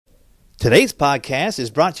Today's podcast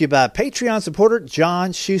is brought to you by Patreon supporter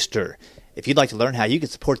John Schuster. If you'd like to learn how you can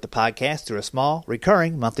support the podcast through a small,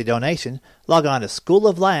 recurring monthly donation, log on to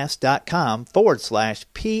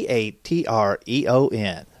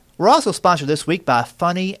schooloflaughs.com/PATREON. We're also sponsored this week by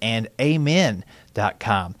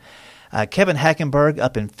Funny&amp.com. Kevin Hackenberg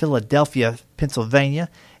up in Philadelphia, Pennsylvania,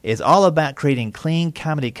 is all about creating clean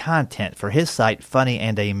comedy content for his site,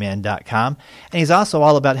 Funny&amp.com. And he's also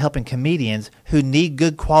all about helping comedians who need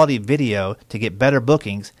good quality video to get better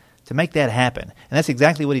bookings to make that happen. And that's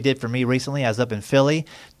exactly what he did for me recently. I was up in Philly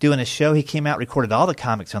doing a show. He came out, recorded all the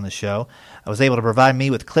comics on the show. I was able to provide me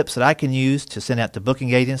with clips that I can use to send out to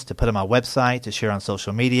booking agents, to put on my website, to share on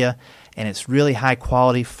social media. And it's really high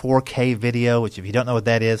quality 4K video, which if you don't know what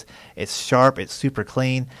that is, it's sharp, it's super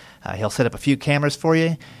clean. He'll set up a few cameras for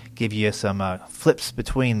you, give you some flips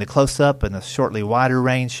between the close-up and the shortly wider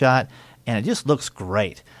range shot, and it just looks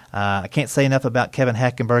great. I can't say enough about Kevin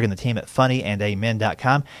Hackenberg and the team at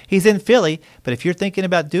Funny&amp.com. He's in Philly, but if you're thinking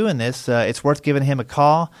about doing this, it's worth giving him a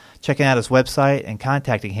call, checking out his website, and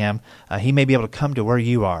contacting him. He may be able to come to where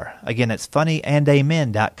you are. Again, that's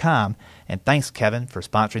Funny&amp.com, and thanks, Kevin, for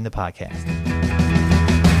sponsoring the podcast.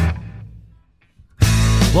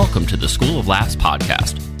 Welcome to the School of Laughs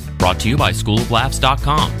podcast, brought to you by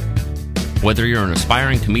schooloflaughs.com. Whether you're an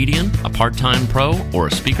aspiring comedian, a part-time pro, or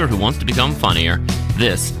a speaker who wants to become funnier,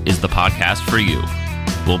 this is the podcast for you.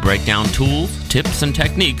 We'll break down tools, tips, and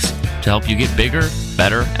techniques to help you get bigger,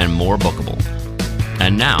 better, and more bookable.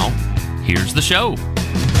 And now, here's the show.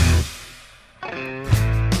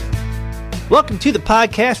 Welcome to the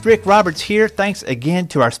podcast. Rick Roberts here. Thanks again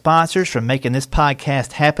to our sponsors for making this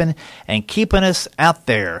podcast happen and keeping us out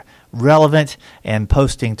there, relevant and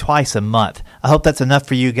posting twice a month. I hope that's enough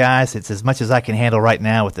for you guys. It's as much as I can handle right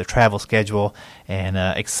now with the travel schedule, and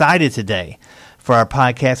excited today for our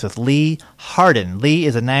podcast with Lee Hardin. Lee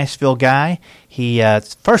is a Nashville guy. He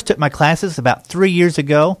first took my classes about 3 years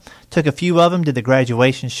ago, took a few of them, did the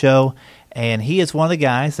graduation show, and he is one of the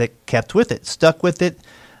guys that kept with it, stuck with it,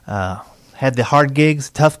 had the hard gigs,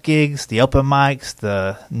 tough gigs, the open mics,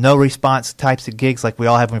 the no-response types of gigs like we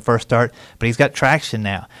all have when we first start. But he's got traction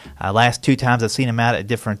now. Last 2 times I've seen him out at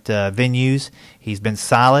different venues. He's been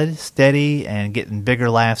solid, steady, and getting bigger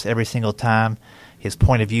laughs every single time. His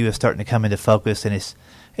point of view is starting to come into focus, and it's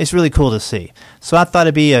really cool to see. So I thought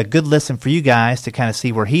it'd be a good listen for you guys to kind of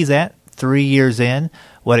see where he's at 3 years in,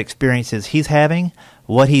 what experiences he's having,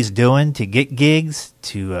 what he's doing to get gigs,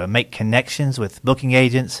 to make connections with booking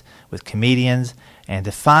agents, with comedians, and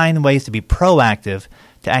to find ways to be proactive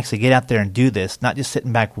to actually get out there and do this, not just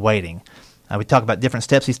sitting back waiting. We talk about different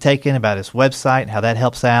steps he's taken, about his website, how that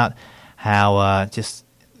helps out, how just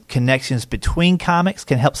connections between comics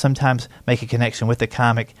can help sometimes make a connection with the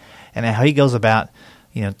comic, and how he goes about,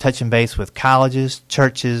 touching base with colleges,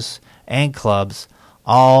 churches, and clubs,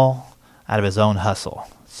 all out of his own hustle.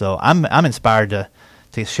 So I'm inspired to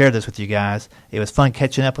share this with you guys. It was fun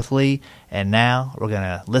catching up with Lee, and now we're going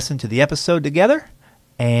to listen to the episode together,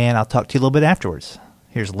 and I'll talk to you a little bit afterwards.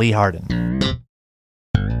 Here's Lee Hardin.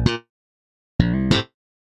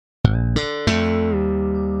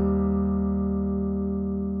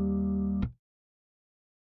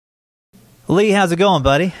 Lee, how's it going,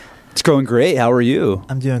 buddy? It's going great. How are you?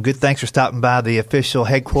 I'm doing good. Thanks for stopping by the official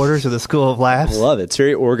headquarters of the School of Laughs. I love it. It's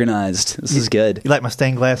very organized. This is good. You like my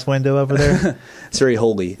stained glass window over there? It's very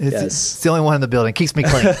holy. Yes. It's the only one in the building. Keeps me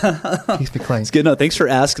clean. Keeps me clean. It's good. No, thanks for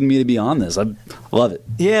asking me to be on this. I love it.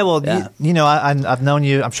 Yeah, well, yeah. I've known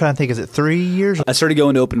you, I'm trying to think, is it 3 years? I started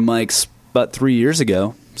going to open mics about 3 years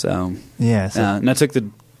ago. So yeah. And I took the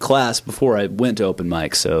class before I went to open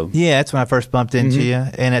mic, so yeah, that's when I first bumped into you.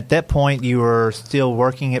 And at that point, you were still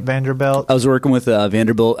working at Vanderbilt. I was working with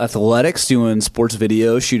Vanderbilt Athletics, doing sports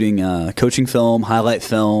video, shooting coaching film, highlight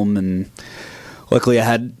film, and luckily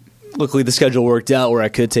the schedule worked out where I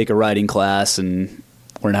could take a writing class and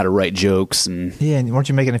learn how to write jokes. And yeah, and weren't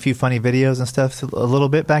you making a few funny videos and stuff a little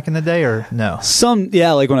bit back in the day, or no? Some,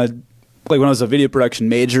 yeah, like when I was a video production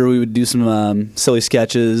major, we would do some silly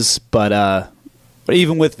sketches, but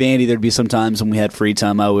even with Vandy, there'd be some times when we had free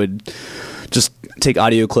time, I would just take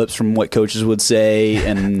audio clips from what coaches would say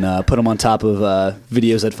and put them on top of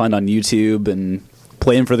videos I'd find on YouTube and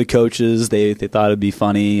play them for the coaches. They thought it'd be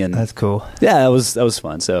funny, and that's cool. Yeah, that was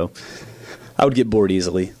fun. So I would get bored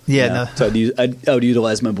easily. Yeah, no. So I would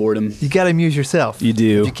utilize my boredom. You got to amuse yourself. You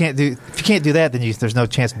do. If you can't do that, then there's no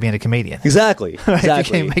chance of being a comedian. Exactly. Right?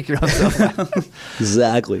 Exactly. You can't make your own stuff.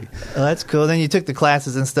 Exactly. Well, that's cool. Then you took the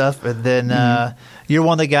classes and stuff, and then you're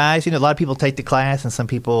one of the guys. A lot of people take the class, and some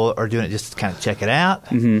people are doing it just to kind of check it out.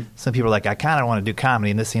 Mm-hmm. Some people are like, I kind of want to do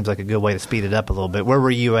comedy, and this seems like a good way to speed it up a little bit. Where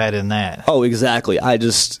were you at in that? Oh, exactly.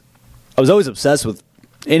 I was always obsessed with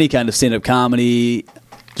any kind of stand-up comedy,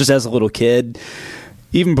 just as a little kid.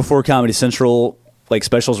 Even before Comedy Central, like,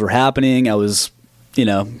 specials were happening, I was,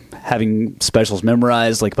 having specials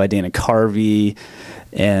memorized, like by Dana Carvey.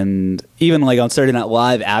 And even like on Saturday Night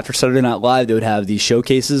Live, after Saturday Night Live, they would have these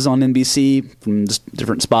showcases on NBC from just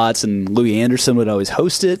different spots, and Louis Anderson would always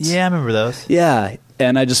host it. Yeah, I remember those. Yeah,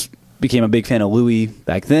 and I just became a big fan of Louis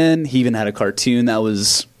back then. He even had a cartoon that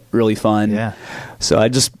was really fun. Yeah. So I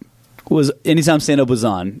just was, anytime stand-up was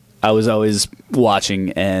on, I was always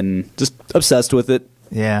watching and just obsessed with it.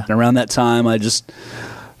 Yeah. And around that time, I just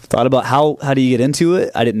thought about how do you get into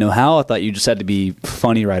it? I didn't know how. I thought you just had to be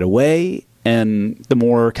funny right away. And the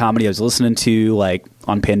more comedy I was listening to, like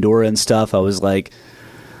on Pandora and stuff, I was like,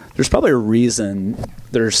 there's probably a reason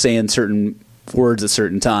they're saying certain words at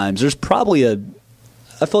certain times. I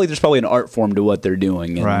feel like there's probably an art form to what they're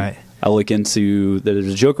doing. And right. I look into, there's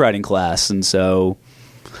a joke writing class, and so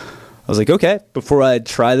I was like, okay, before I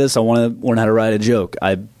try this, I want to learn how to write a joke.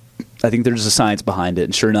 I think there's a science behind it.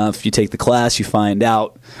 And sure enough, you take the class, you find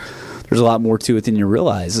out there's a lot more to it than you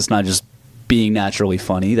realize. It's not just being naturally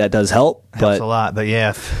funny. That does help. Helps a lot, but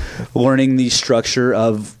yeah. Learning the structure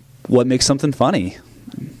of what makes something funny.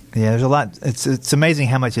 Yeah, there's a lot. It's amazing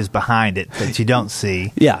how much is behind it that you don't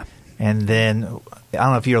see. Yeah. And then, I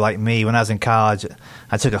don't know if you're like me, when I was in college,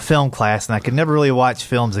 I took a film class, and I could never really watch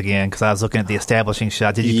films again because I was looking at the establishing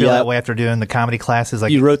shot. Did you feel that way after doing the comedy classes?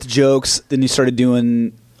 Like, you wrote the jokes, then you started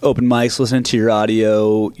doing open mics, listening to your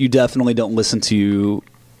audio. You definitely don't listen to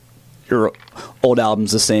your old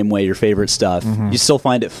albums the same way, your favorite stuff. You still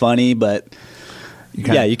find it funny, but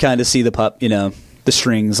you kind of see the the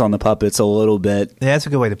strings on the puppets a little bit. Yeah, that's a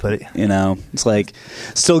good way to put it. It's like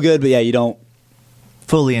still good, but yeah, you don't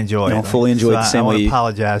fully enjoy it. You don't fully enjoy it the same way. I want to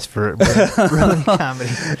apologize for ruining comedy.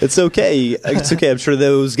 It's okay. It's okay. I'm sure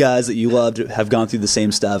those guys that you loved have gone through the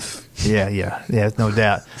same stuff. Yeah, no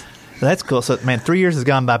doubt. That's cool. So, man, 3 years has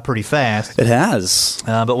gone by pretty fast. It has.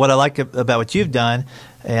 But what I like about what you've done,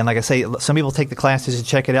 and like I say, some people take the classes and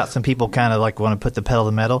check it out. Some people kind of like want to put the pedal to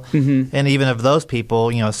the metal. And even of those people,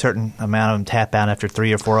 a certain amount of them tap out after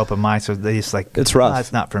 3 or 4 open mics. So they just like, it's rough.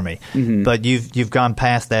 It's not for me. But you've gone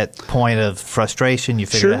past that point of frustration. You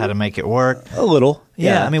figured out how to make it work. A little.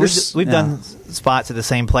 Yeah. I mean, we've done spots at the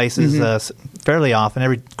same places fairly often.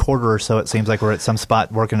 Every quarter or so, it seems like we're at some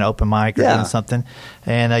spot working an open mic or doing something.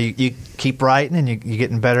 And you keep writing, and you're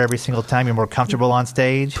getting better every single time. You're more comfortable on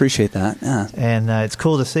stage. Appreciate that. Yeah. And it's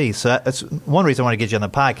cool to see. So that's one reason I want to get you on the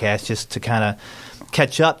podcast, just to kind of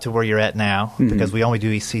catch up to where you're at now, because we only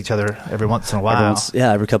do see each other every once in a while.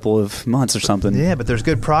 Every couple of months or something. Yeah, but there's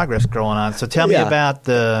good progress going on. So tell me about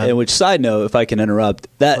the... And which, side note, if I can interrupt,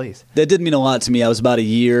 that did mean a lot to me. I was about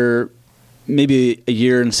maybe a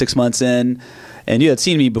year and 6 months in, and you had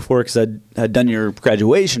seen me before because I had done your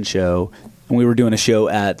graduation show, and we were doing a show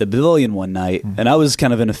at the Pavilion one night, and I was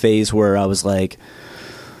kind of in a phase where I was like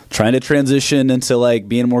trying to transition into like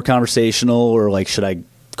being more conversational, or like, should I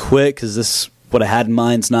quit because this what I had in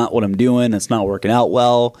mind is not what I'm doing, it's not working out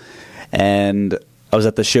well. And I was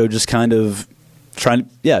at the show just kind of trying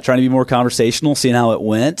to be more conversational, seeing how it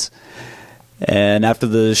went. And after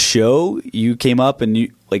the show, you came up and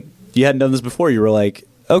you hadn't done this before. You were like,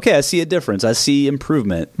 okay, I see a difference. I see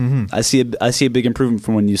improvement. I see a big improvement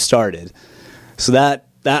from when you started. So that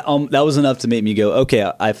was enough to make me go, okay,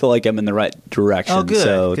 I feel like I'm in the right direction. Oh, good.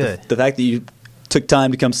 So good. The fact that you took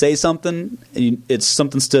time to come say something, and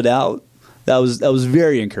something stood out, that was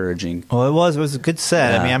very encouraging. Well, it was a good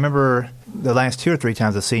set. I mean, I remember the last 2 or 3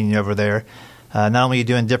 times I've seen you over there. Not only are you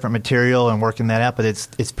doing different material and working that out, but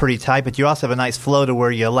it's pretty tight. But you also have a nice flow to where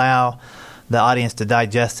you allow the audience to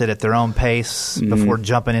digest it at their own pace before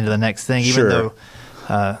jumping into the next thing. Even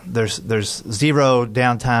though there's zero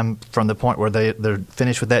downtime from the point where they're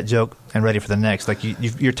finished with that joke and ready for the next. Like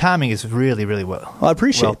your timing is really, really well. Well, I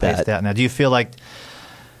appreciate paced out. Now, do you feel like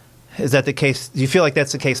is that the case? Do you feel like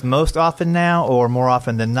that's the case most often now, or more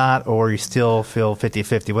often than not, or you still feel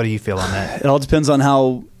 50-50? What do you feel on that? It all depends on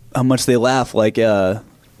how much they laugh. Like I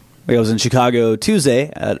was in Chicago Tuesday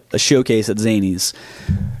at a showcase at Zany's,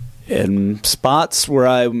 and spots where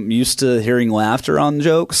I'm used to hearing laughter on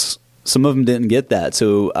jokes, some of them didn't get that,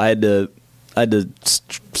 so I had to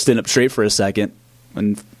stand up straight for a second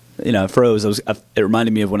and froze. It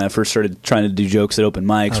reminded me of when I first started trying to do jokes at open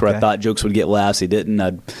mics, where I thought jokes would get laughs, they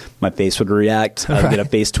didn't. My face would react. I would get a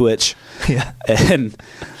face twitch. Yeah, and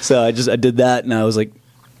so I did that, and I was like,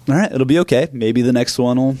 all right, it'll be okay. Maybe the next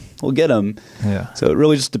one will get them. Yeah. So it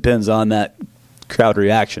really just depends on that crowd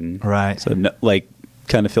reaction. Right. So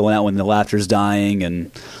kind of feeling out when the laughter's dying,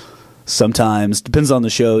 and sometimes depends on the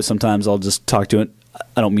show. Sometimes I'll just talk to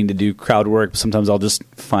I don't mean to do crowd work, but sometimes I'll just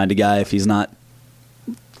find a guy if he's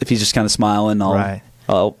just kind of smiling,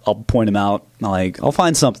 I'll point him out. I'll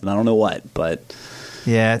find something. I don't know what, but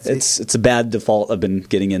yeah, it's a bad default I've been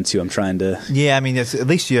getting into. I'm trying to. Yeah, I mean, at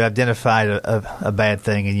least you identified a bad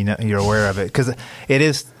thing, and you're aware of it, because it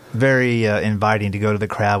is very inviting to go to the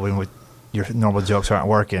crowd when your normal jokes aren't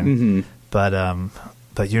working.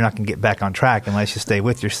 But you're not going to get back on track unless you stay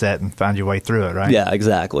with your set and find your way through it, right? Yeah,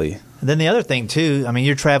 exactly. And then the other thing too, I mean,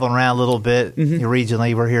 you're traveling around a little bit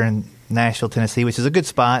regionally. We're here in Nashville, Tennessee, which is a good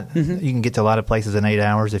spot. You can get to a lot of places in 8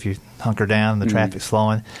 hours if you hunker down and the traffic's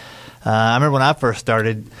flowing. I remember when I first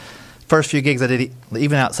started, first few gigs I did,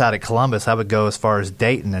 even outside of Columbus, I would go as far as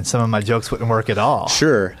Dayton, and some of my jokes wouldn't work at all.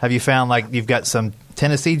 Sure. Have you found you've got some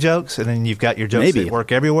Tennessee jokes, and then you've got your jokes that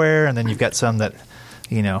work everywhere, and then you've got some that,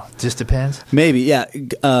 just depends? Maybe, yeah.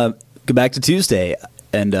 Go back to Tuesday,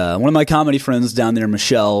 and one of my comedy friends down there,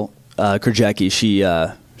 Michelle Krajecki,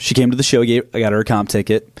 she came to the show. I got her a comp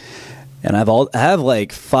ticket, and I have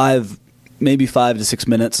 5 to 6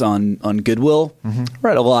 minutes on Goodwill. I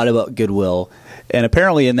write a lot about Goodwill, and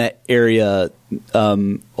apparently in that area,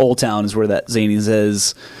 Old Town is where that Zanies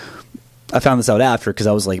is. I found this out after because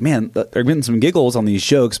I was like, man, they're getting some giggles on these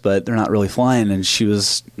jokes, but they're not really flying. And she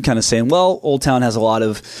was kind of saying, well, Old Town has a lot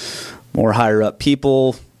of more higher up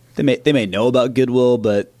people. They may know about Goodwill,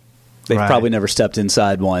 but they've probably never stepped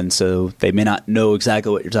inside one, so they may not know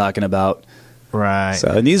exactly what you're talking about. Right. So,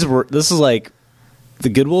 and this is like, the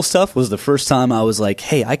Goodwill stuff was the first time I was like,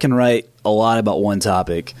 hey, I can write a lot about one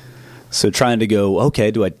topic. So trying to go, okay,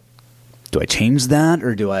 do I change that,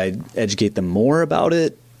 or do I educate them more about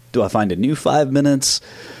it? Do I find a new 5 minutes?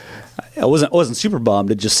 I wasn't super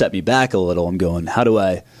bummed. It just set me back a little. I'm going, how do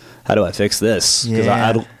I fix this? Because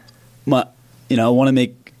I want to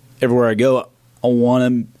make everywhere I go. I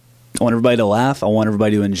want everybody to laugh. I want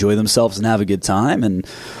everybody to enjoy themselves and have a good time. And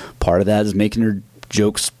part of that is making your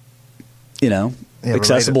jokes,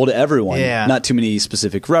 accessible to everyone. Yeah. Not too many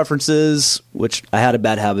specific references, which I had a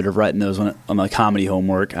bad habit of writing those on my comedy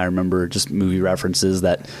homework. I remember just movie references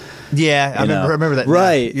that. Yeah, I remember that.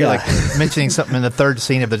 Right. You're mentioning something in the third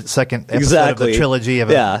scene of the second episode of the trilogy of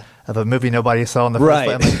a movie nobody saw in the first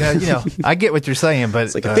place. I'm like, I get what you're saying, but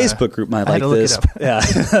it's like a Facebook group might like this. Yeah.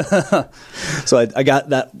 So I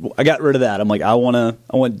got that. I got rid of that. I'm like, I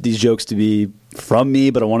want these jokes to be from me,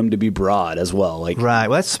 but I want them to be broad as well. Right.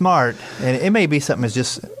 Well, that's smart, and it may be something as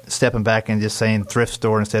just stepping back and just saying thrift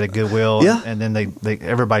store instead of Goodwill. Yeah. And then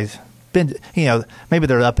everybody's been, maybe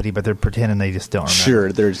they're uppity, but they're pretending they just don't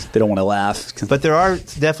remember. Sure, they don't want to laugh. But there are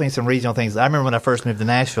definitely some regional things. I remember when I first moved to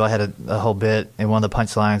Nashville, I had a whole bit, and one of the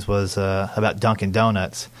punchlines was about Dunkin'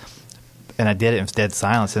 Donuts, and I did it in dead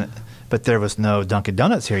silence. But there was no Dunkin'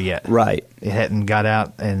 Donuts here yet. Right. It hadn't got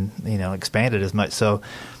out and expanded as much. So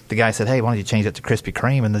the guy said, "Hey, why don't you change that to Krispy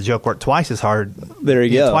Kreme?" And the joke worked twice as hard. There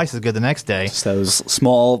you go. Twice as good the next day. Just those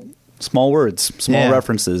small words,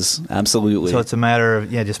 references. Absolutely. So it's a matter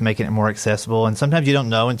of just making it more accessible. And sometimes you don't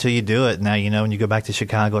know until you do it. Now when you go back to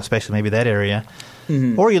Chicago, especially maybe that area.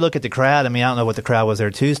 Or you look at the crowd. I mean, I don't know what the crowd was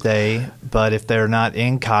there Tuesday, but if they're not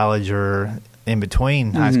in college or in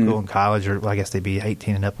between high school and college, or I guess they'd be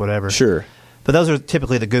 18 and up, whatever. Sure. But those are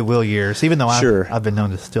typically the Goodwill years, even though I've been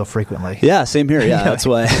known to steal frequently. Yeah, same here. Yeah, that's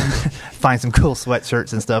why. Find some cool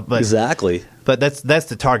sweatshirts and stuff. But, exactly. But that's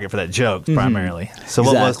the target for that joke primarily. So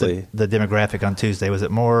what was the demographic on Tuesday? Was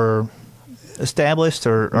it more established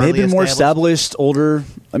or early maybe more established, older?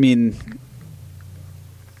 I mean,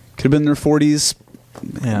 could have been in their 40s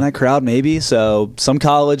in that crowd maybe. So some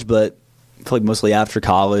college, but I feel like mostly after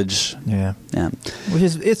college. Yeah. Which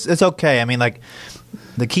is it's okay. I mean,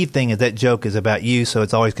 the key thing is that joke is about you, so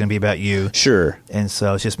it's always going to be about you. Sure. And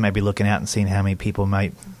so it's just maybe looking out and seeing how many people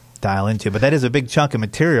might dial into it. But that is a big chunk of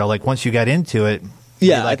material. Like once you got into it,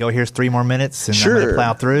 you're like, here's 3 more minutes, and I'm going to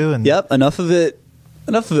plow through. And yep, enough of it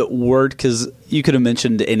worked because you could have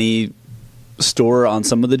mentioned any store on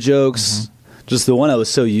some of the jokes. Just the one I was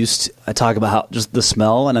so used to, I talk about how just the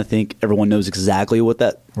smell, and I think everyone knows exactly what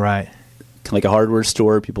that. Right. Like a hardware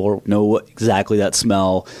store, people know exactly that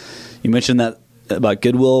smell. You mentioned that about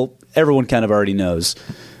Goodwill, everyone kind of already knows.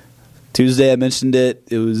 Tuesday I mentioned it,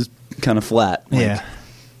 it was kind of flat.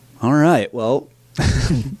 All right, well.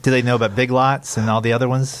 Do they know about Big Lots and all the other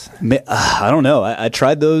ones? I don't know. I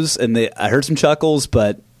tried those, and I heard some chuckles,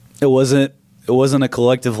 but it wasn't a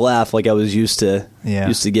collective laugh like I was used to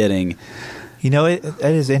getting. It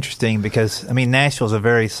is interesting because Nashville's a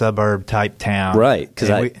very suburb type town, right?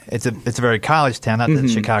 Because it's a very college town. Not that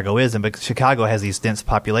Chicago isn't, but Chicago has these dense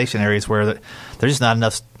population areas where there's just not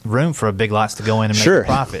enough room for a Big Lots to go in and make a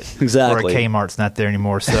profit. Exactly. Or a Kmart's not there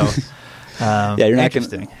anymore. So, Yeah, you're not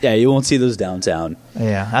Interesting. Yeah, you won't see those downtown.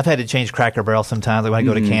 Yeah, I've had to change Cracker Barrel sometimes. Like when I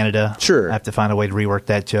go to Canada, Sure. I have to find a way to rework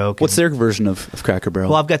that joke. What's their version of Cracker Barrel?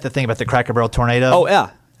 Well, I've got the thing about the Cracker Barrel tornado. Oh, yeah.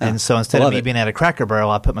 And so instead I of love me it. being at a Cracker Barrel,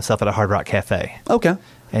 I put myself at a Hard Rock Cafe. Okay.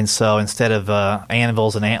 And so instead of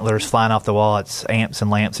anvils and antlers flying off the wall, it's amps and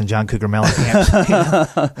lamps and John Cougar Mellencamp. You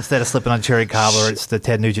know? Instead of slipping on cherry cobbler, it's the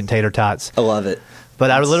Ted Nugent tater tots. I love it. But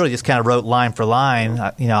I literally just kind of wrote line for line.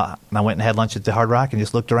 I went and had lunch at the Hard Rock and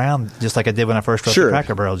just looked around, just like I did when I first wrote the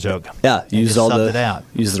Cracker Barrel joke. Yeah, and used just all subbed the it out.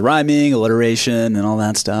 Used the rhyming, alliteration, and all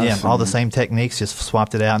that stuff. Yeah, all the same techniques, just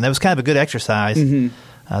swapped it out, and that was kind of a good exercise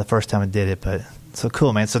the first time I did it. But so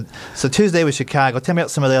cool, man. So Tuesday was Chicago. Tell me about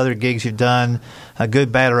some of the other gigs you've done,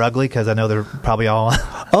 good, bad, or ugly, because I know they're probably all.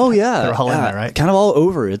 Oh yeah, they're all in there, right? Kind of all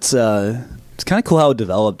over. It's kind of cool how it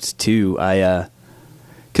developed too.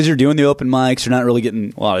 Because you're doing the open mics, you're not really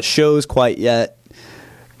getting a lot of shows quite yet,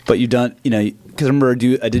 but you've done, because I remember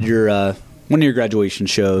I did your one of your graduation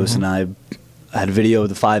shows, and I had a video of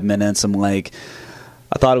the 5 minutes. I'm like,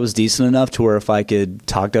 I thought it was decent enough to where if I could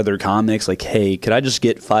talk to other comics, like, hey, could I just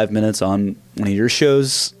get 5 minutes on one of your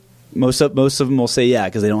shows? Most of them will say yeah,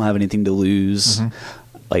 because they don't have anything to lose.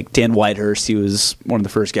 Like Dan Whitehurst, he was one of the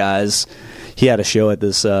first guys. He had a show at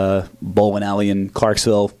this bowling alley in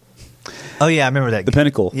Clarksville. Oh, yeah, I remember that. The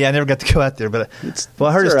Pinnacle. Yeah, I never got to go out there. But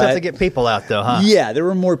I heard it's tough to get people out, though, huh? Yeah, there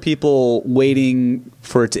were more people waiting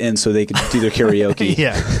for it to end so they could do their karaoke.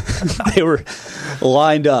 Yeah. They were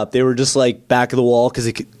lined up. They were just like back of the wall because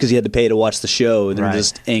you had to pay to watch the show. And they were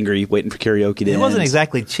just angry, waiting for karaoke to end. It wasn't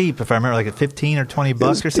exactly cheap, if I remember, like $15 or $20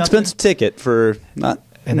 or something. Expensive ticket for not.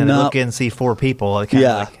 And then to look in and see four people.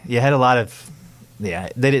 Yeah. You had a lot of. Yeah,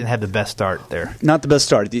 they didn't have the best start there. Not the best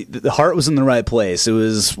start. The heart was in the right place. It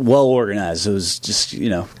was well organized. It was just,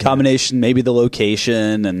 combination, maybe the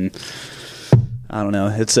location, and I don't know.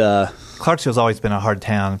 It's Clarksville's always been a hard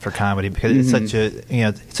town for comedy because it's such a,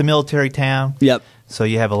 it's a military town. Yep. So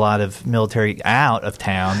you have a lot of military out of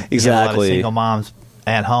town. Exactly. You have a lot of single moms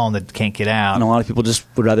at home that can't get out. And a lot of people just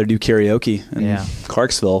would rather do karaoke in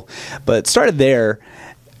Clarksville. But it started there,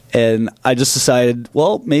 and I just decided,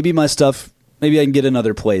 well, maybe my stuff. Maybe I can get in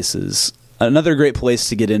other places. Another great place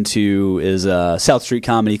to get into is South Street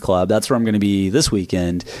Comedy Club. That's where I'm going to be this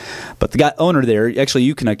weekend. But the owner there, actually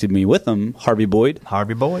you connected me with him, Harvey Boyd.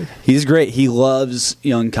 Harvey Boyd. He's great. He loves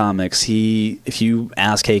young comics. If you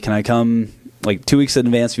ask, hey, can I come, like 2 weeks in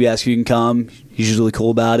advance, if you ask if you can come, he's usually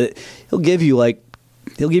cool about it. He'll give you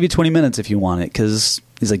 20 minutes if you want it, because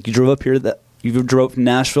he's like, you drove from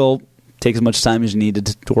Nashville. Take as much time as you needed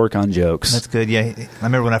to work on jokes. That's good. Yeah, I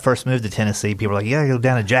remember when I first moved to Tennessee, people were like, "Yeah, go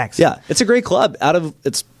down to Jackson." Yeah, it's a great club.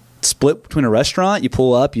 It's split between a restaurant. You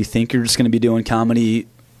pull up, you think you're just going to be doing comedy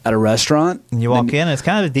at a restaurant, and you walk in, and it's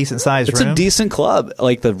kind of a decent sized room. It's a decent club.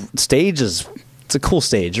 Like the stage it's a cool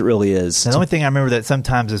stage. It really is. And the only thing I remember that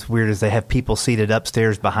sometimes is weird is they have people seated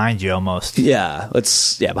upstairs behind you almost. Yeah,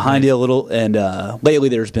 behind you a little. And lately,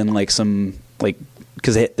 there's been some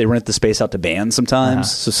because they rent the space out to bands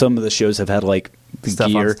sometimes, so some of the shows have had the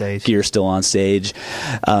stuff on stage. Gear still on stage.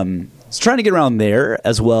 So trying to get around there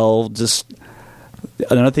as well. Just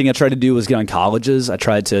another thing I tried to do was get on colleges. I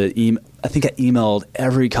tried to I think I emailed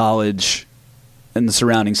every college in the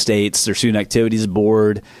surrounding states, their student activities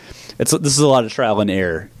board. This is a lot of trial and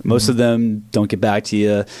error. Most of them don't get back to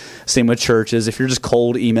you. Same with churches. If you're just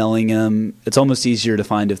cold emailing them, it's almost easier to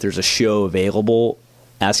find if there's a show available,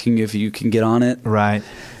 asking if you can get on it. Right.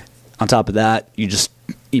 On top of that, you just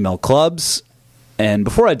email clubs. And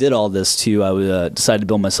before I did all this, too, I decided to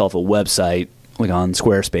build myself a website on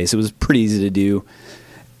Squarespace. It was pretty easy to do.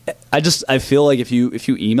 I feel like if you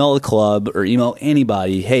email a club or email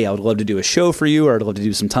anybody, hey, I would love to do a show for you, or I'd love to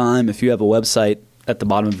do some time. If you have a website at the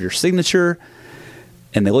bottom of your signature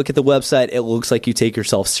and they look at the website, it looks like you take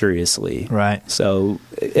yourself seriously. Right. So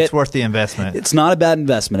it's worth the investment. It's not a bad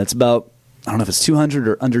investment. It's about, I don't know if it's $200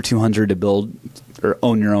 or under $200 to build or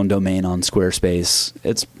own your own domain on Squarespace.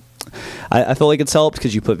 I feel like it's helped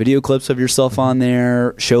because you put video clips of yourself on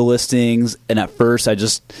there, show listings, and at first I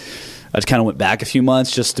just kind of went back a few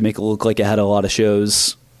months just to make it look like I had a lot of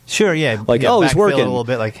shows. Sure, yeah. He's working a little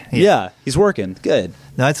bit, yeah, he's working. Good.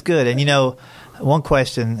 No, that's good. And one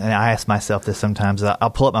question, and I ask myself this sometimes. I'll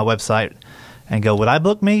pull up my website and go, "Would I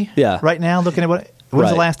book me?" Yeah. Right now, looking at when's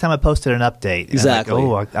the last time I posted an update? Exactly.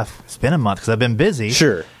 And it's been a month because I've been busy.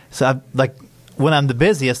 Sure. So when I'm the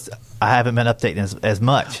busiest, I haven't been updating as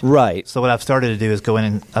much. Right. So what I've started to do is go in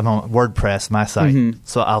and I'm on WordPress, my site.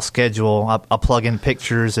 So I'll schedule. I'll plug in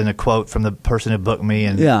pictures and a quote from the person who booked me,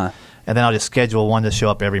 and then I'll just schedule one to show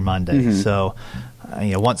up every Monday. So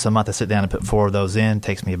once a month I sit down and put 4 of those in. It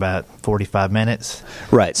takes me about 45 minutes.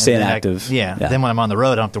 Right, staying active. Then when I'm on the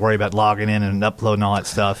road, I don't have to worry about logging in and uploading all that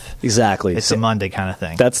stuff. Exactly. It's a Monday kind of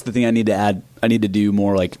thing. That's the thing I need to add. I need to do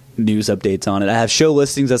more like news updates on it. I have show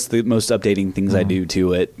listings. That's the most updating things I do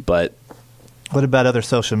to it. But what about other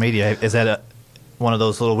social media? Is that one of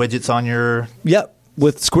those little widgets on your... Yep.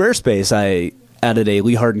 With Squarespace, I added a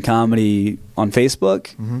Lee Hardin comedy on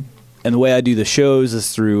Facebook. Mm-hmm. And the way I do the shows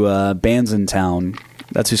is through Bands in Town.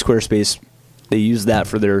 That's who Squarespace, they use that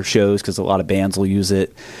for their shows because a lot of bands will use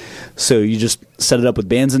it. So you just set it up with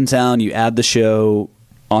Bands in Town, you add the show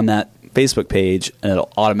on that Facebook page, and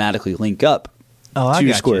it'll automatically link up to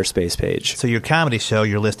your Squarespace page. So your comedy show,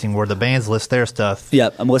 you're listing where the bands list their stuff.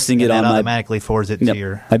 Yep, I'm listing it on automatically forwards it to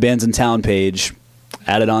your... my Bands in Town page.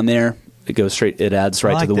 Add it on there. It goes straight. It adds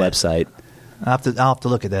right to the website. I'll have to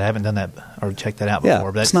look at that. I haven't done that or checked that out before.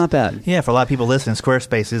 Yeah, but it's not bad. Yeah, for a lot of people listening,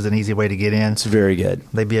 Squarespace is an easy way to get in. It's very good.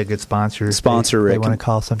 They'd be a good sponsor. Rick. They want to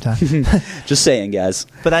call sometime. Just saying, guys.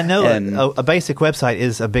 But I know a basic website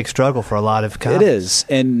is a big struggle for a lot of comics. It is,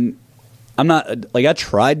 and I'm not like I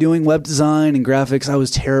tried doing web design and graphics. I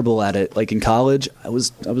was terrible at it. Like in college, I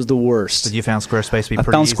was the worst. But you found Squarespace to be pretty easy?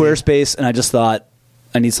 I found Squarespace, and I just thought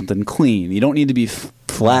I need something clean. You don't need to be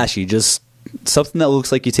flashy. Just something that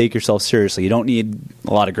looks like you take yourself seriously. You don't need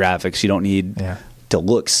a lot of graphics. You don't need to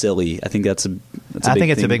look silly. I think that's a big it's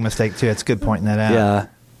thing. a big mistake too. It's a good pointing that out. Yeah,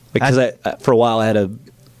 because I for a while I had and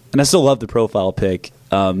I still love the profile pic.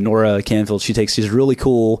 Nora Canfield, she takes these really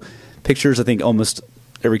cool pictures. I think almost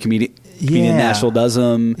every comedian in Nashville does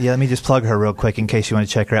them. Yeah, let me just plug her real quick in case you want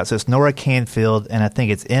to check her out. So it's Nora Canfield, and I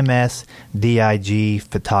think it's MSDIG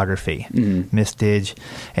Photography, Miss Dig,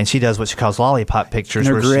 and she does what she calls lollipop pictures.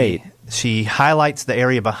 And they're great. She highlights the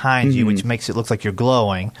area behind you, which makes it look like you're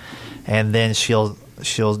glowing, and then she'll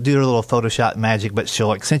do her little Photoshop magic, but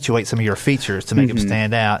she'll accentuate some of your features to make them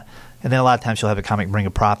stand out. And then a lot of times she'll have a comic bring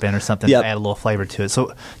a prop in or something to add a little flavor to it.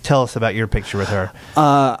 So tell us about your picture with her.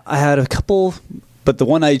 I had a couple, but the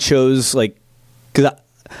one I chose, because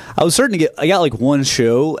I was starting to I got like one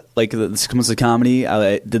show, like this comes to comedy.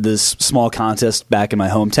 I did this small contest back in my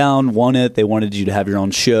hometown, won it. They wanted you to have your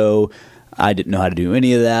own show. I didn't know how to do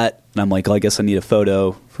any of that. And I'm like, well, I guess I need a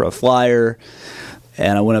photo for a flyer.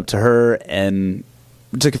 And I went up to her and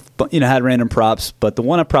took, had random props. But the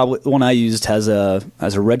one I used has a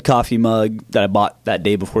red coffee mug that I bought that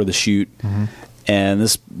day before the shoot. Mm-hmm. And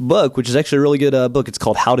this book, which is actually a really good book, it's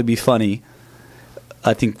called How to Be Funny.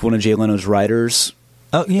 I think one of Jay Leno's writers.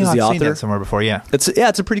 Oh, yeah, is the I've author. seen that somewhere before. Yeah, it's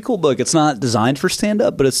a pretty cool book. It's not designed for stand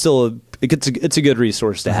up, but it's still it's a good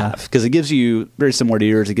resource to have because it gives you, very similar to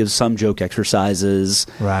yours, it gives some joke exercises.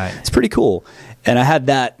 Right, it's pretty cool. And I had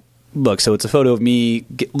that book, so it's a photo of me.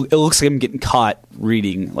 It looks like I'm getting caught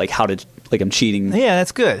reading, like I'm cheating. Yeah,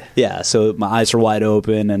 that's good. Yeah, so my eyes are wide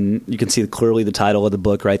open, and you can see clearly the title of the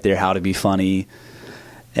book right there, How to Be Funny.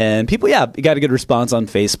 And people, got a good response on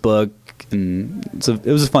Facebook. And it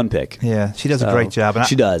was a fun pick. Yeah, she does a great job. And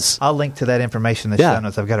she does. I'll link to that information in the show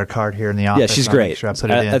notes. I've got her card here in the office. Yeah, she's great. Make sure I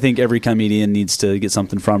put it in. I think every comedian needs to get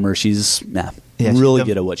something from her. She's really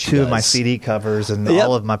good at what she does. 2 of my CD covers and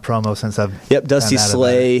all of my promos since I've Dusty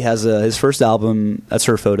Slay has his first album. That's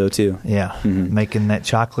her photo too. Yeah, making that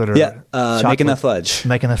chocolate or making that fudge.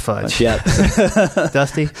 Making the fudge. Yeah,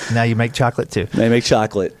 Dusty. Now you make chocolate too. They make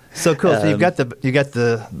chocolate. So cool. So you've got the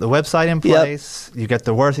website in place. You've got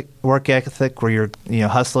the work ethic where you're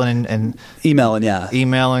hustling and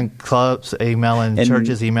emailing clubs, emailing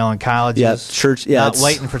churches, emailing colleges. Not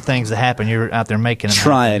waiting for things to happen. You're out there making them.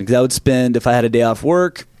 Trying. Because I would spend, if I had a day off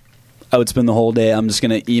work, I would spend the whole day. I'm just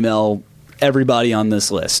going to email everybody on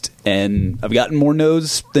this list, and I've gotten more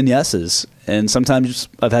no's than yeses. And sometimes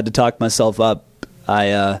I've had to talk myself up.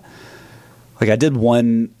 I did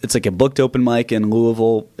one, it's like a booked open mic in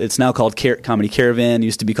Louisville. It's now called Comedy Caravan. It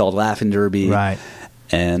used to be called Laughing Derby. Right.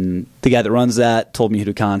 And the guy that runs that told me who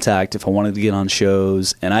to contact if I wanted to get on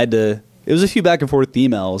shows. And it was a few back and forth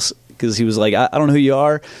emails because he was like, I don't know who you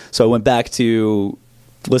are. So I went back to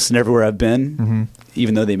listen everywhere I've been,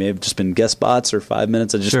 even though they may have just been guest spots or 5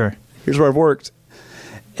 minutes. Here's where I've worked.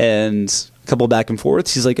 And a couple back and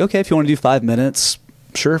forths. He's like, okay, if you want to do 5 minutes,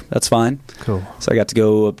 sure, that's fine. Cool. So I got to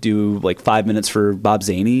go up do like 5 minutes for Bob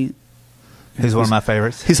Zaney. Who's one of my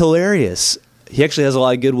favorites. He's hilarious. He actually has a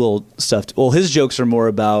lot of Goodwill stuff. Well, his jokes are more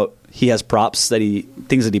about he has props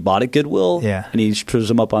things that he bought at Goodwill. Yeah. And he puts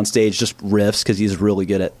them up on stage, just riffs, because he's really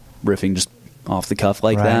good at riffing just off the cuff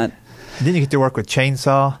like that. Didn't you get to work with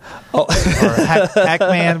Chainsaw? Or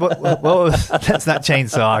Hackman? What was, that's not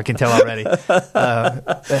Chainsaw, I can tell already.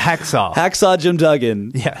 Hacksaw. Hacksaw Jim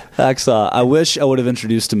Duggan. Yeah. Hacksaw. I wish I would have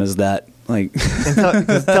introduced him as that. Like,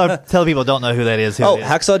 and tell people don't know who that is.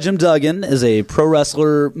 Hacksaw Jim Duggan is a pro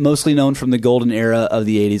wrestler, mostly known from the golden era of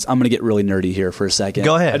the 80s. I'm going to get really nerdy here for a second.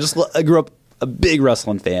 Go ahead. I grew up a big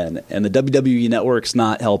wrestling fan, and the WWE Network's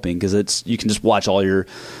not helping because you can just watch all your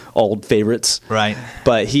old favorites. Right.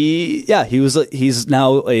 But he's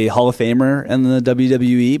now a Hall of Famer in the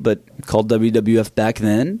WWE, but called WWF back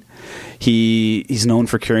then. He's known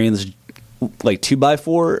for carrying this like 2x4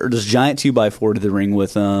 or this giant 2x4 to the ring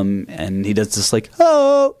with him, and he does this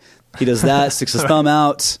he does that, sticks his thumb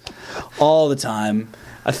out all the time.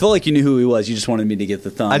 I feel like you knew who he was. You just wanted me to get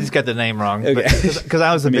the thumb. I just got the name wrong. Okay. Because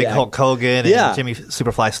I was a big Hulk Hogan and Jimmy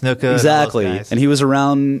Superfly Snuka. Exactly. And he was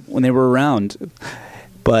around when they were around.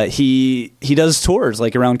 But he does tours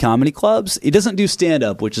like around comedy clubs. He doesn't do stand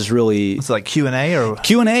up, which is really it's like Q&A or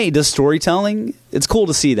Q&A. He does storytelling. It's cool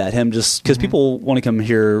to see that him just because people want to come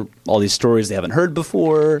hear all these stories they haven't heard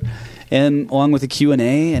before, and along with the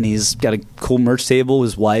Q&A, and he's got a cool merch table.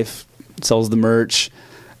 His wife sells the merch,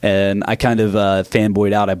 and I kind of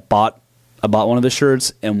fanboyed out. I bought one of the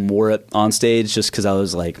shirts and wore it on stage just because I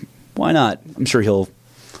was like, why not? I'm sure they'll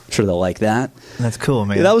like that. That's cool,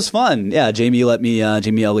 man. Yeah, that was fun. Yeah, Jamie let me,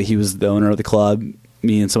 Jamie Ellie, he was the owner of the club.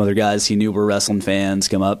 Me and some other guys he knew were wrestling fans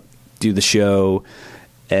come up, do the show.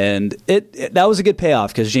 And that was a good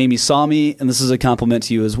payoff because Jamie saw me, and this is a compliment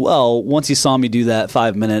to you as well. Once he saw me do that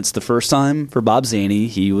 5 minutes the first time for Bob Zaney,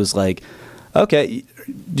 he was like, okay,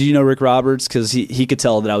 do you know Rick Roberts? Because he could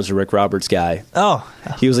tell that I was a Rick Roberts guy. Oh.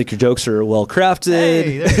 He was like, your jokes are well crafted.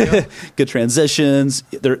 Hey, there you go. Good transitions.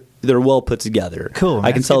 They're well put together. Cool, man.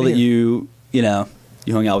 I can tell that you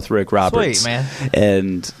hung out with Rick Roberts. Sweet, man.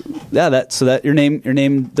 And that your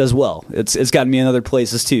name does well. It's gotten me in other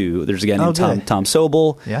places too. There's a guy named Tom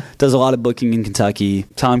Sobel. Yeah. Does a lot of booking in Kentucky.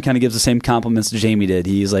 Tom kind of gives the same compliments that Jamie did.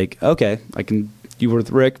 He's like, okay, you were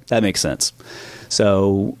with Rick. That makes sense.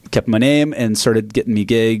 So kept my name and started getting me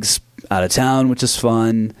gigs out of town, which is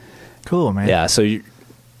fun. Cool, man. Yeah. So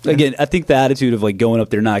again, I think the attitude of like going up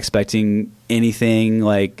there not expecting anything,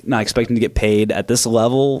 like not expecting to get paid at this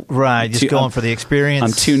level. Right. Just going for the experience.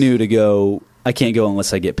 I'm too new to go. I can't go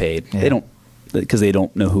unless I get paid. Yeah. Because they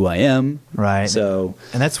don't know who I am. Right. So,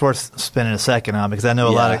 and that's worth spending a second on because I know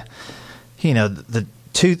a lot of,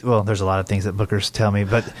 there's a lot of things that bookers tell me,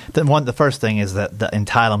 but the first thing is that the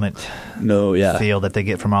entitlement feel that they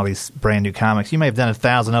get from all these brand new comics. You may have done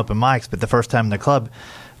 1,000 open mics, but the first time in the club,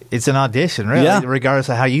 it's an audition, really, regardless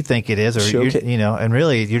of how you think it is, or and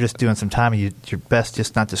really you're just doing some time, and your best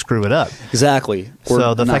just not to screw it up. Exactly.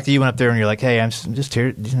 So the fact that you went up there and you're like, hey, I'm just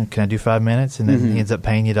here, can I do 5 minutes? And then he ends up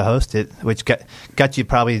paying you to host it, which got you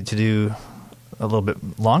probably to do a little bit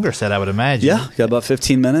longer set, I would imagine. Yeah, got about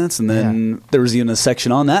 15 minutes, and then there was even a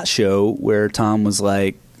section on that show where Tom was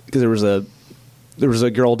like, because there was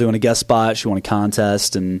a girl doing a guest spot, she won a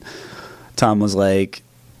contest, and Tom was like,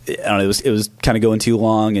 I don't know, it was kind of going too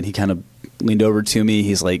long, and he kind of leaned over to me.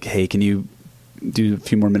 He's like, hey, can you do a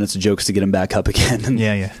few more minutes of jokes to get him back up again? And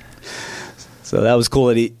yeah. So that was cool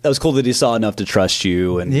that he saw enough to trust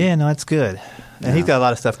you. And yeah, no, it's good. And he's got a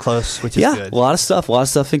lot of stuff close, which is good. A lot of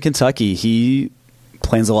stuff in Kentucky. He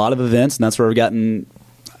plans a lot of events, and that's where I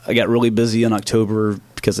got really busy in October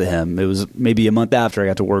because of him. It was maybe a month after I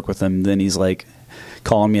got to work with him. Then he's like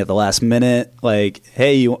calling me at the last minute, like,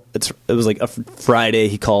 hey, it was like a Friday.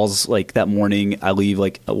 He calls like that morning. I leave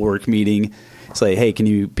like a work meeting. It's like, hey, can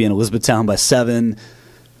you be in Elizabethtown by 7?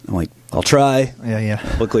 I'm like, I'll try. Yeah.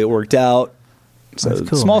 Luckily, it worked out. So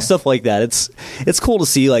cool, small man. stuff like that. It's cool to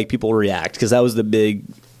see like people react because that was a big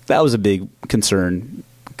concern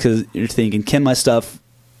because you're thinking, can my stuff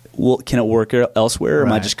can it work elsewhere? Right.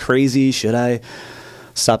 Am I just crazy? Should I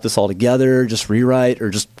stop this altogether? Just rewrite or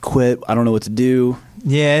just quit? I don't know what to do.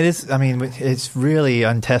 Yeah, it is. I mean, it's really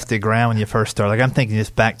untested ground when you first start. Like I'm thinking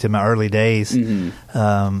just back to my early days.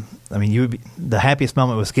 I mean, the happiest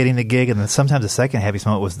moment was getting the gig, and then sometimes the second happiest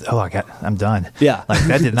moment was, I'm done. Yeah, like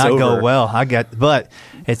that did not go well. But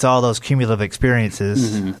it's all those cumulative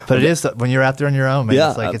experiences. But it is when you're out there on your own, man. Yeah,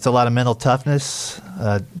 it's like it's a lot of mental toughness.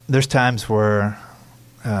 There's times where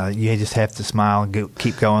you just have to smile and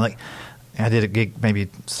keep going. Like I did a gig maybe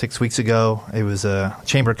 6 weeks ago. It was a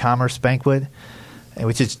Chamber of Commerce banquet,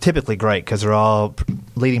 which is typically great because they're all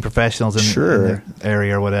leading professionals in their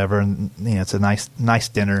area or whatever, and it's a nice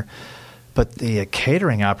dinner. But the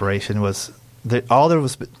catering operation was all there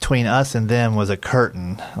was between us and them was a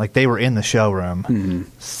curtain. Like they were in the showroom,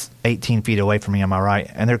 18 feet away from me on my right,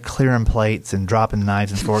 and they're clearing plates and dropping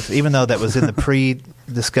knives and forks. Even though that was in the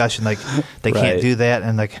pre-discussion, like they can't do that,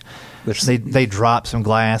 and like they dropped some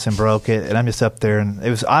glass and broke it, and I'm just up there, and it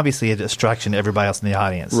was obviously a distraction to everybody else in the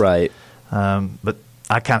audience. Right. But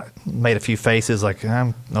I kind of made a few faces like,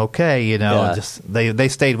 I'm okay, you know. Yeah. Just they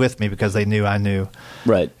stayed with me because they knew I knew.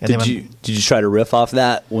 Right. And Did you try to riff off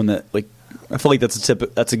that when I feel like that's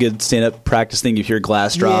a good stand-up practice thing. You hear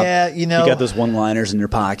glass drop. Yeah, you know. You got those one-liners in your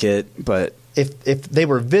pocket, but If they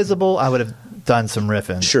were visible, I would have done some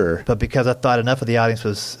riffing. Sure. But because I thought enough of the audience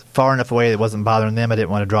was far enough away that it wasn't bothering them, I didn't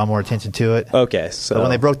want to draw more attention to it. Okay, so But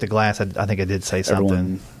when they broke the glass, I think I did say something.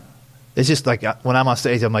 Everyone- It's just like when I'm on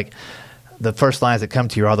stage, I'm like, the first lines that come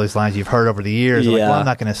to you are all those lines you've heard over the years. I'm like, well, I'm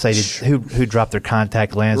not going to say who dropped their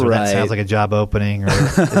contact lens, or that sounds like a job opening, or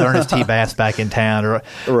is Ernest T. Bass back in town, or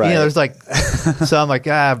you know, there's like. So I'm like,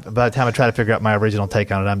 by the time I try to figure out my original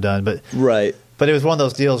take on it, I'm done. But But it was one of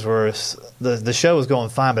those deals where the show was going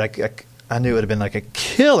fine, but I knew it would have been like a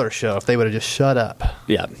killer show if they would have just shut up.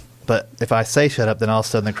 Yeah. But if I say shut up, then all of a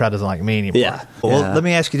sudden the crowd doesn't like me anymore. Yeah. Well, Yeah. let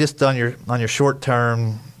me ask you just on your short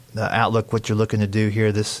term outlook, what you're looking to do here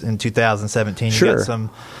in 2017. Sure. You got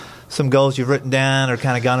some goals you've written down or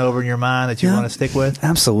kind of gone over in your mind that you want to stick with?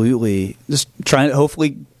 Absolutely. Just trying to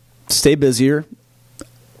hopefully stay busier.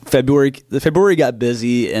 February got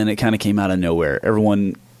busy, and it kind of came out of nowhere.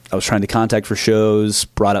 I was trying to contact for shows,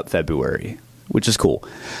 brought up February, which is cool.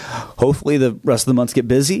 Hopefully the rest of the months get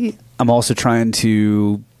busy. I'm also trying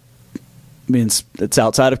to, it's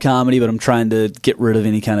outside of comedy, but I'm trying to get rid of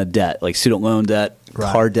any kind of debt, like student loan debt,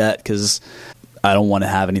 car debt, because I don't want to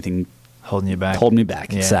have anything holding you back. Holding me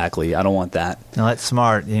back, Yeah. exactly. I don't want that. No, that's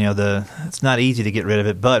smart. You know, it's not easy to get rid of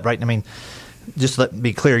it, but right. I mean, just let me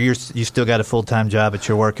be clear. You still got a full-time job that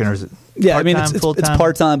you're working, or is it? Yeah, I mean it's full-time?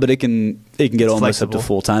 part-time, but it can get almost up to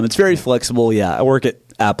full-time. It's very flexible. Yeah, I work at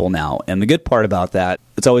Apple now, and the good part about that,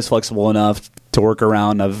 it's always flexible enough to work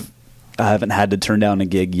around. I haven't had to turn down a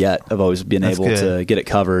gig yet. I've always been able to get it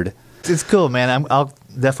covered. It's cool, man. I'll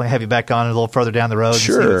definitely have you back on a little further down the road and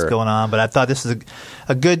see what's going on. But I thought this is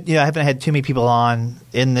a good, I haven't had too many people on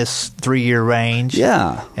in this 3-year range.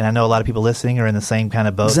 Yeah. And I know a lot of people listening are in the same kind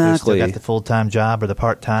of boat. Exactly. They still got the full-time job or the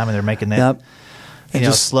part-time, and they're making that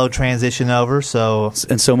slow transition over. So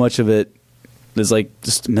so much of it is like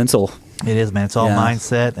just mental. It is, man. It's all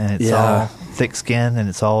mindset, and it's all thick skin, and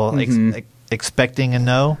it's all expecting a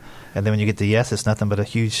no. And then when you get the yes, it's nothing but a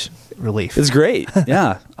huge relief. It's great.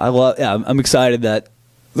 Yeah. I'm excited that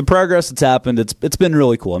the progress that's happened, it's been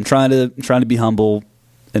really cool. I'm trying to be humble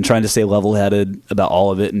and trying to stay level-headed about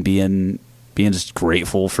all of it, and being just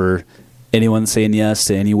grateful for anyone saying yes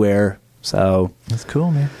to anywhere. So that's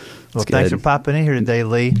cool, man. Well, thanks for popping in here today,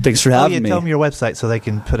 Lee. Thanks for having me. Tell them your website so they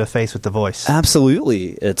can put a face with the voice.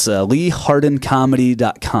 Absolutely. It's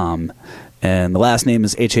LeeHardinComedy.com. And the last name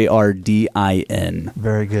is Hardin.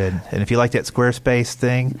 Very good. And if you like that Squarespace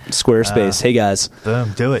thing. Squarespace. Hey, guys.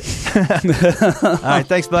 Boom. Do it. All right.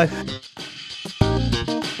 Thanks, bud.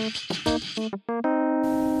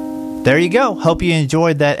 There you go. Hope you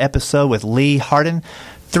enjoyed that episode with Lee Hardin.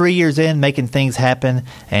 3 years in, making things happen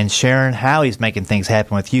and sharing how he's making things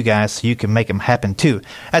happen with you guys so you can make them happen too.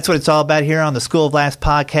 That's what it's all about here on the School of Laughs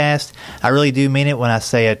podcast. I really do mean it when I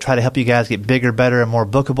say I try to help you guys get bigger, better, and more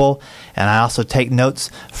bookable. And I also take notes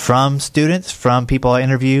from students, from people I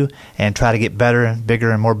interview, and try to get better and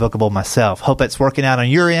bigger and more bookable myself. Hope that's working out on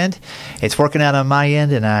your end. It's working out on my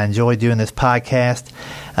end, and I enjoy doing this podcast.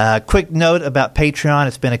 Quick note about Patreon.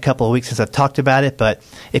 It's been a couple of weeks since I've talked about it, but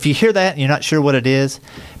if you hear that and you're not sure what it is,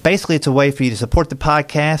 basically it's a way for you to support the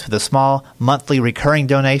podcast with a small monthly recurring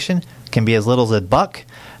donation. It can be as little as $1,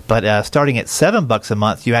 but starting at $7 a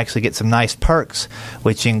month, you actually get some nice perks,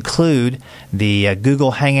 which include the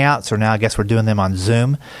Google Hangouts, or now I guess we're doing them on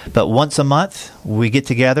Zoom. But once a month, we get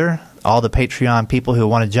together, all the Patreon people who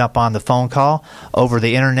want to jump on the phone call over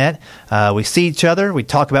the internet. We see each other. We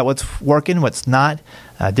talk about what's working, what's not,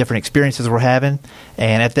 different experiences we're having.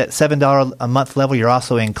 And at that $7 a month level, you're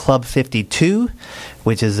also in Club 52,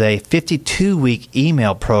 which is a 52-week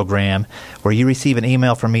email program where you receive an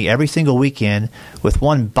email from me every single weekend with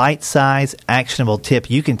one bite-sized, actionable tip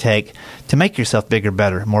you can take to make yourself bigger,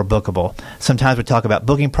 better, more bookable. Sometimes we talk about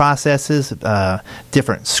booking processes,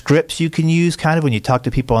 different scripts you can use kind of when you talk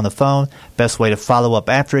to people on the phone, best way to follow up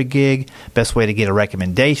after a gig, best way to get a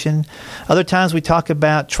recommendation. Other times we talk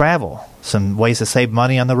about travel, some ways to save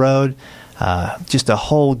money on the road, just a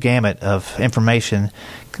whole gamut of information,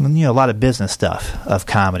 a lot of business stuff of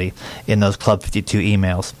comedy in those Club 52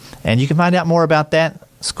 emails. And you can find out more about that,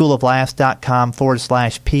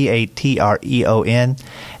 schooloflaughs.com/PATREON.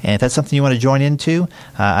 And if that's something you want to join into,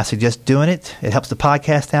 I suggest doing it. It helps the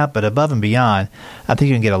podcast out, but above and beyond, I think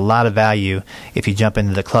you can get a lot of value if you jump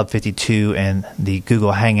into the Club 52 and the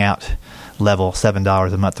Google Hangout level,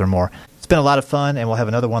 $7 a month or more. It's been a lot of fun, and we'll have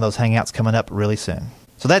another one of those Hangouts coming up really soon.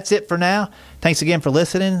 So that's it for now. Thanks again for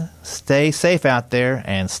listening. Stay safe out there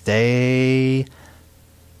and stay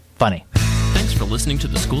funny. Thanks for listening to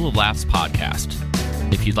the School of Laughs podcast.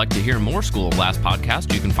 If you'd like to hear more School of Laughs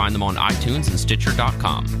podcasts, you can find them on iTunes and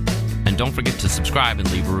Stitcher.com. And don't forget to subscribe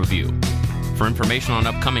and leave a review. For information on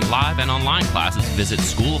upcoming live and online classes, visit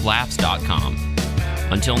schooloflaughs.com.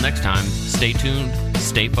 Until next time, stay tuned,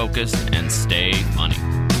 stay focused, and stay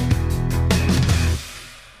funny.